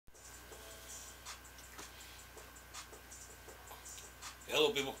Hello,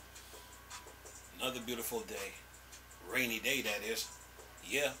 people. Another beautiful day. Rainy day, that is.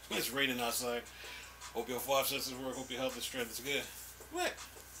 Yeah, it's raining outside. Hope your five senses work. Hope your health and strength is good. What?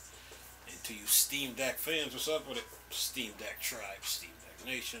 And to you Steam Deck fans, what's up with it? Steam Deck Tribe, Steam Deck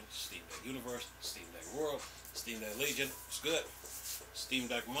Nation, Steam Deck Universe, Steam Deck World, Steam Deck Legion. What's good? Steam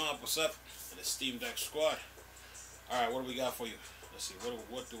Deck Mob, what's up? And the Steam Deck Squad. Alright, what do we got for you? Let's see,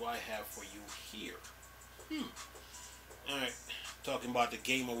 what do I have for you here? Alright, talking about the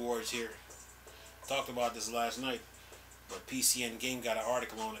Game Awards here. Talked about this last night, but PCN Game got an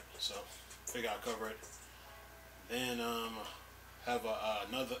article on it, so figure I'll cover it. Then have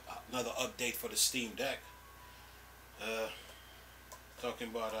another update for the Steam Deck. Talking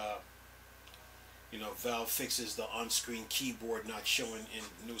about Valve fixes the on-screen keyboard not showing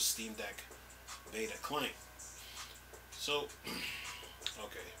in new Steam Deck beta client. So,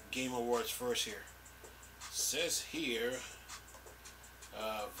 okay, Game Awards first here. Says here,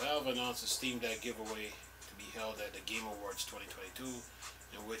 Valve announced a Steam Deck giveaway to be held at the Game Awards 2022,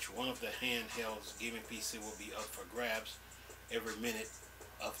 in which one of the handheld gaming PC will be up for grabs every minute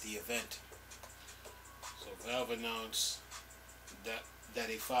of the event. So Valve announced that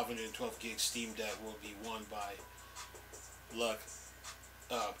a 512 gig Steam Deck will be won by luck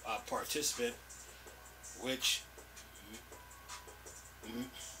a participant, which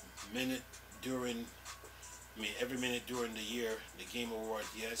every minute during the year, the Game Awards,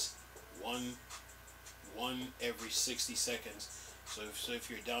 yes, one every 60 seconds. So if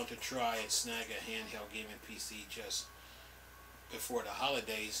you're down to try and snag a handheld gaming PC just before the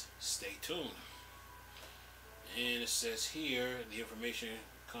holidays, stay tuned. And it says here, the information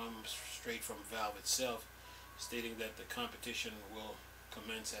comes straight from Valve itself, stating that the competition will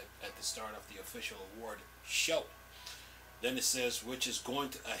commence at the start of the official award show. Then it says, which is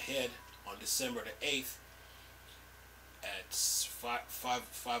going ahead on December the 8th at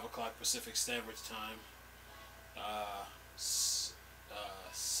 5 o'clock Pacific Standard Time,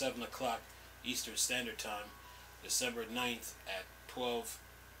 7 o'clock Eastern Standard Time, December 9th at 12,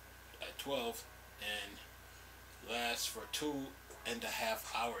 and lasts for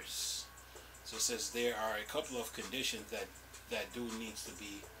 2.5 hours. So it says there are a couple of conditions that do needs to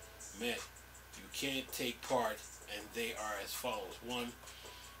be met. You can't take part, and they are as follows. One,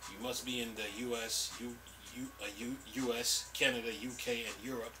 you must be in the U.S., Canada, UK, and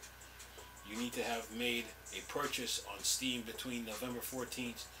Europe. You need to have made a purchase on Steam between November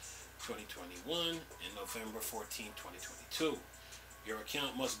 14th, 2021 and November 14th, 2022. Your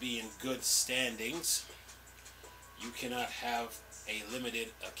account must be in good standings. You cannot have a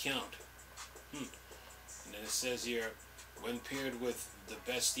limited account. And then it says here, when paired with the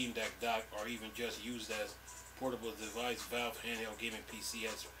best Steam Deck dock or even just used as portable device, Valve handheld gaming PC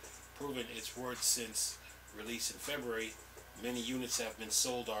has proven its worth since release in February. Many units have been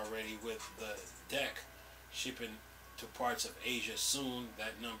sold already, with the deck shipping to parts of Asia soon.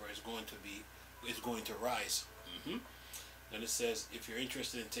 That number is going to rise. Then it says, if you're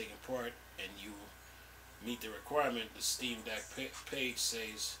interested in taking part and you meet the requirement, the Steam Deck page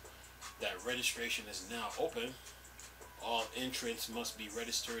says that registration is now open. All entrants must be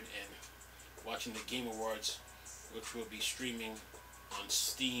registered and watching the Game Awards, which will be streaming on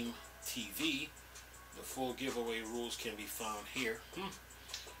Steam TV. The full giveaway rules can be found here.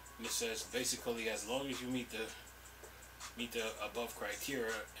 And it says basically, as long as you meet the above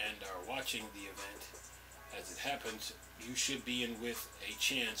criteria and are watching the event as it happens, you should be in with a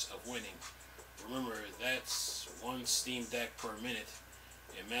chance of winning. Remember, that's one Steam Deck per minute.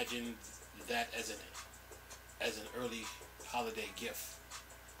 Imagine that as an early holiday gift.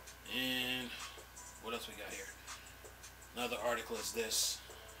 And what else we got here? Another article is this.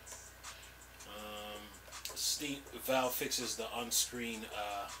 Valve fixes the on-screen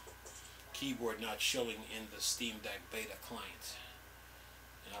keyboard not showing in the Steam Deck beta client.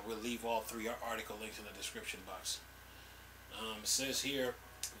 And I will leave all three article links in the description box. It says here,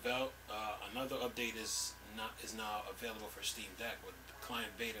 Valve, another update is now available for Steam Deck, with the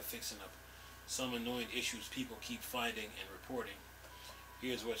client beta fixing up some annoying issues people keep finding and reporting.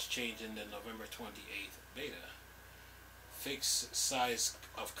 Here's what's changed in the November 28th beta. Fix size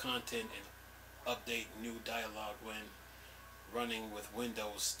of content and update new dialogue when running with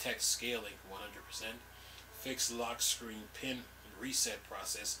Windows text scaling 100%. Fix lock screen pin reset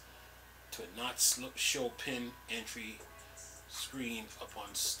process to not show pin entry screen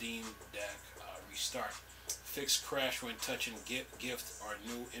upon Steam Deck restart. Fix crash when touching gift or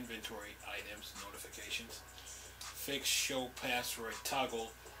new inventory items notifications. Fix show password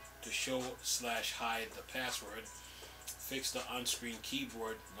toggle to show/hide the password. Fix the on-screen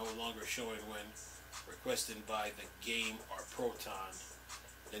keyboard no longer showing when requested by the game or Proton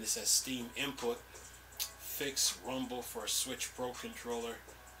Then it says Steam input, fix rumble for Switch Pro controller,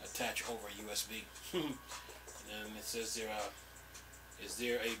 attach over USB. And it says there, is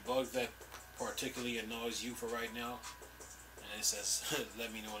there a bug that particularly annoys you for right now? And it says,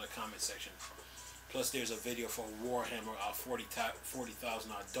 let me know in the comment section. Plus, there's a video for Warhammer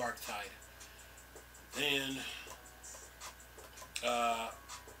 40,000 Dark Tide. Then,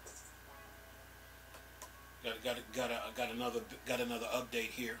 got another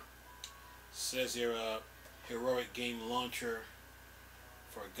update here. Says here, heroic game launcher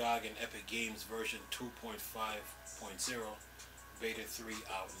for GOG and Epic Games version 2.5.0 beta 3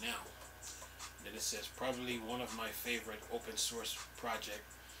 out now. Then it says probably one of my favorite open source project,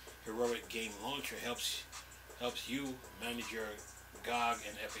 Heroic Game Launcher helps you manage your GOG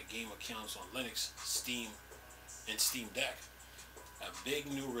and Epic Game accounts on Linux, Steam, and Steam Deck. A big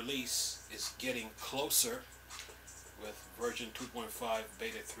new release is getting closer with version 2.5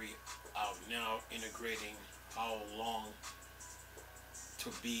 beta 3 out now, integrating how long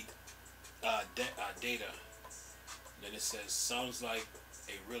to beat data. Then it says sounds like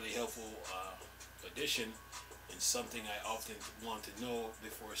a really helpful addition, and something I often want to know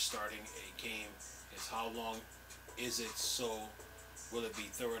before starting a game is how long is it, so will it be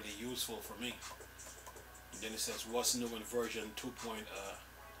thoroughly useful for me. And then it says what's new in version 2.5.0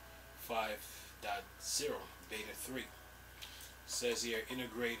 beta 3. It says here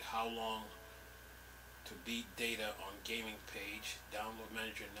integrate how long to beat data on gaming page. Download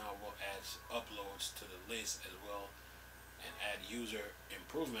manager now will add uploads to the list as well and add user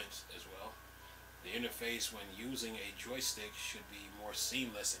improvements as well. The interface when using a joystick should be more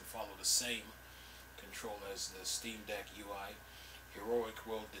seamless and follow the same control as the Steam Deck UI. Heroic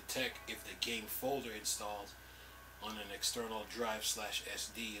will detect if the game folder installed on an external drive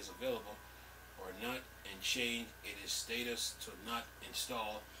 /SD is available or not and change its status to not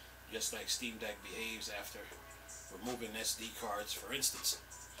install, just like Steam Deck behaves after removing SD cards, for instance.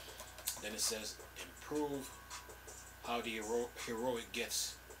 Then it says improve how the Heroic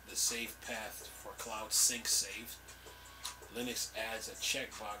gets the save path for cloud sync save. Linux adds a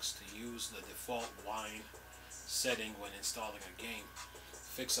checkbox to use the default wine setting when installing a game.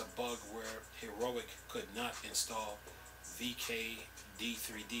 Fix a bug where Heroic could not install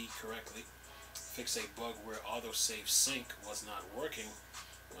VKD3D correctly. Fix a bug where autosave sync was not working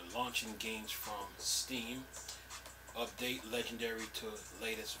when launching games from Steam. Update Legendary to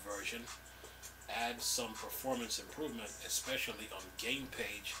latest version. Add some performance improvement, especially on game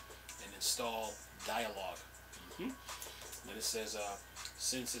page, and install dialogue. Then it says,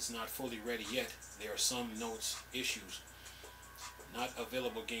 since it's not fully ready yet, there are some notes issues. Not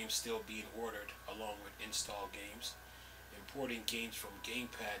available games still being ordered along with install games. Importing games from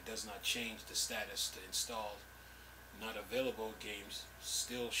Gamepad does not change the status to installed. Not available games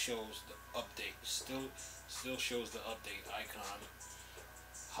still shows the update. Still shows the update icon.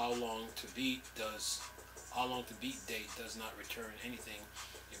 How long to beat date does not return anything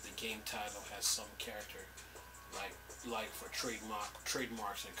if the game title has some character like for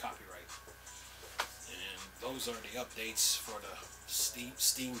trademarks and copyright. And those are the updates for the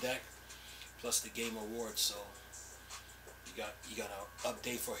Steam Deck plus the Game Awards. So you got an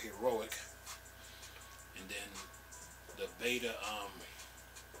update for Heroic, and then the beta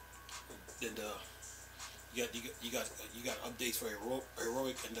then the you got updates for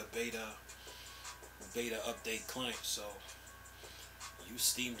Heroic and the beta update client. So you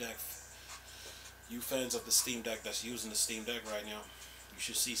fans of the Steam Deck that's using the Steam Deck right now, you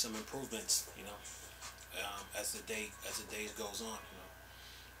should see some improvements, as the days goes on,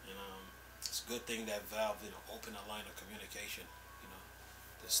 and it's a good thing that Valve open a line of communication,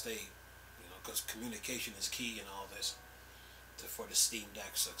 to stay, because communication is key in all this for the Steam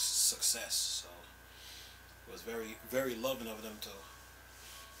Deck success. So it was very, very loving of them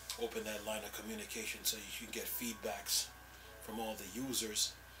to open that line of communication so you can get feedbacks from all the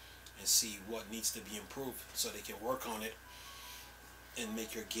users and see what needs to be improved so they can work on it and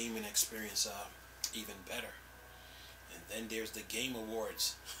make your gaming experience even better. And then there's the Game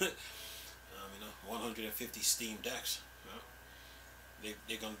Awards. 150 Steam Decks.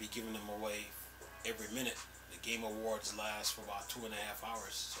 They're going to be giving them away every minute. The Game Awards last for about 2.5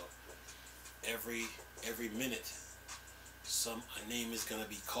 hours. So every minute, a name is going to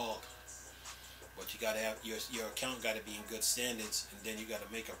be called. But you got to have your account got to be in good standings, and then you got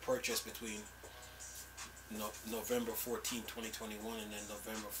to make a purchase between November 14th, 2021, and then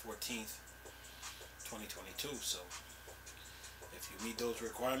November 14th, 2022. So if you meet those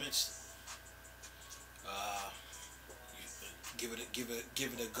requirements, give it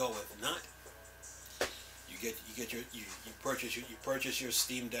a go. If not, you you purchase your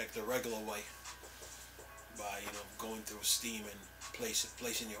Steam Deck the regular way by going through Steam and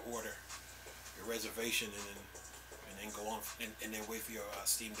placing your order, your reservation, and then go on and then wait for your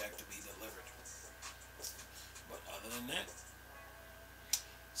Steam Deck to be delivered. But other than that,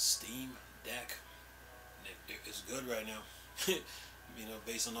 Steam Deck is good right now.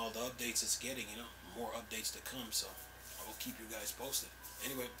 Based on all the updates it's getting, more updates to come. So I will keep you guys posted.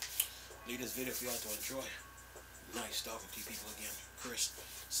 Anyway, leave this video for y'all to enjoy. Nice talking to you people again. Chris,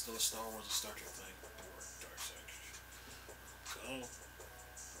 still a Star Wars and Star Trek thing. Or Dark Side. Go.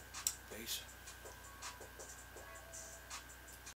 Peace.